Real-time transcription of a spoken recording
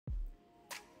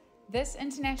This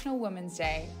International Women's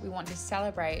Day, we want to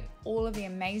celebrate all of the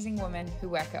amazing women who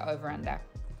work at Over Under.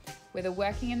 Whether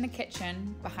working in the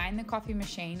kitchen, behind the coffee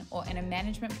machine, or in a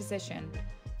management position,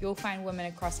 you'll find women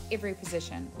across every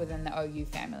position within the OU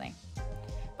family.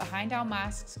 Behind our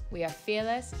masks, we are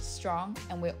fearless, strong,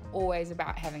 and we're always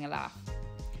about having a laugh.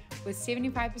 With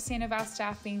 75% of our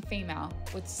staff being female,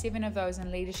 with 7 of those in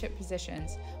leadership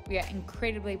positions, we are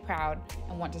incredibly proud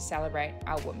and want to celebrate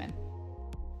our women.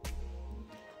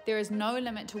 There is no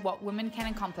limit to what women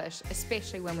can accomplish,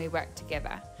 especially when we work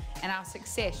together, and our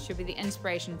success should be the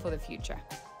inspiration for the future.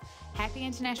 Happy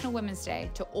International Women's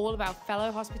Day to all of our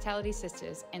fellow hospitality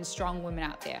sisters and strong women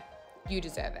out there. You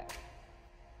deserve it.